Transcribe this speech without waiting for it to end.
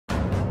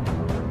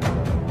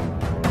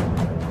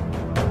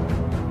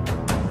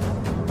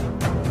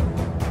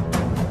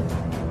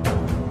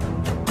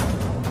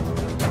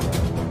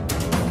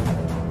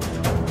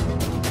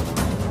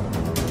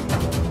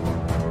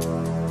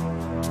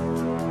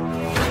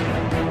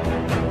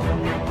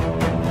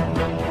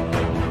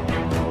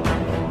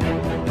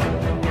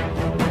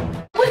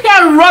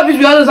What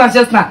be all those ones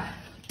just now?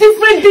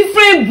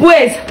 Different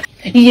boys.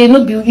 You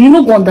no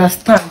go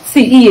understand.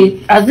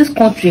 See, as this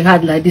country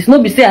hard like this,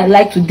 no be say I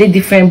like to date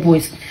different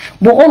boys,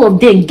 but all of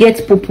them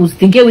get purpose.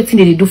 They get what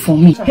they do for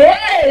me.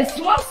 Hey,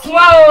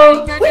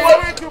 small.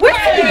 Wait be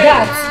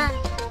that?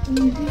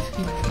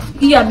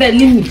 Yeah, but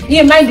leave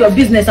me. Mind your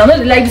business. I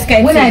don't like this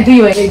kind of thing. When I do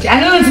your age,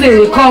 I don't know they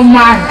will come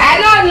man. I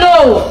don't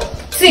know.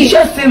 See,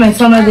 just say my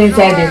son is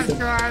inside this.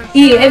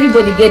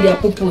 Everybody get their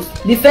purpose.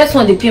 The first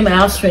one they pay my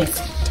house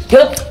rent.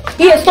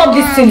 Stop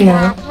this thing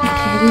now.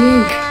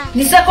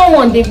 The second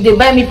one they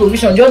buy me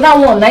provision. The other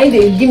one now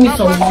they give me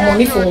some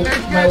money for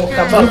my work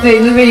about.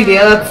 You know they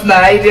hurt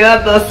now. They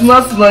hurt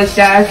small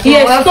shares.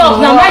 Yes, stop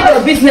now. Mind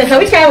your business.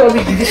 Which kind of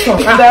this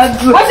one?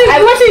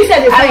 What you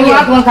said?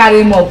 I won't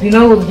carry him up. You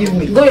know what give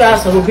me. Go your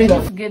house. I will bring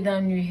them. Get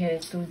that new hair.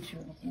 Told you.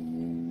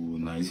 Oh,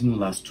 now it's not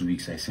last 2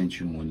 weeks I sent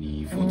you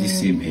money for this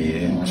same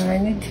hair. I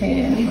need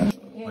hair.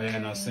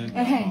 When I sent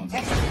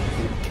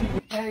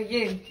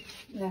again.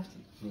 Yeah.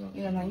 I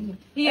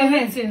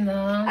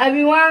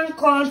mean, one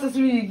come to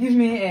me, give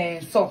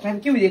me sock. I'm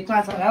giving the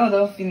class, and I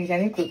don't finish. I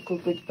need to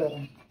cook it.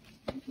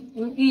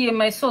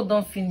 My salt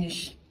don't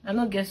finish. I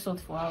don't get salt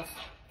for house.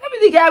 Maybe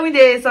the guy with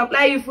the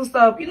supply you food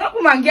stuff. You know,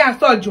 come and get and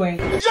start join.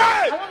 I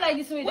don't like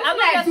this way. I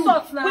don't get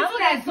salt now. I don't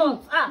get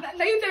salt.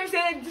 Now you tell me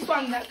say this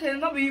one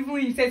cannot be even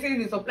you say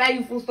they supply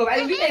you food stuff.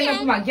 I didn't even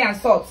come and get and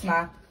salt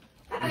now.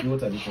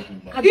 What are you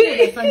talking about?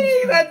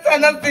 That's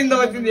another thing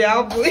that in the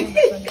house.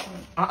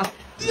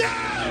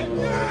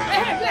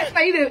 Let's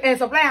now you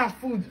supply and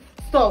food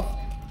stuff.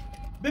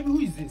 Baby, who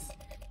is this?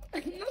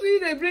 No,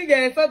 they bring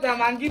salt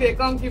and mangi, they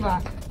come give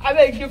her. I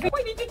beg you.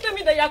 Why did you tell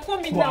me that you're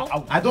coming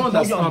now? I don't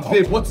understand,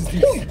 babe. What is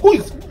this? Who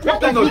is?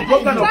 What kind of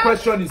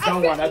question is that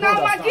one? I don't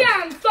understand. Mangi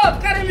and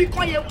salt, carry me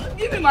come here.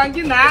 Give me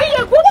mangi now.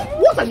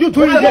 What are you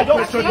doing here? I don't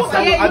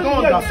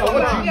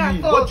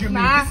understand. What do you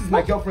mean? This is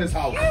my girlfriend's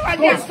house.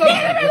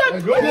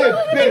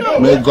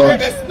 May God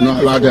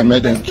not allow them,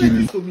 make them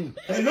kill you.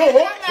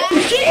 Hello?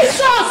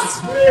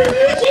 Jesus!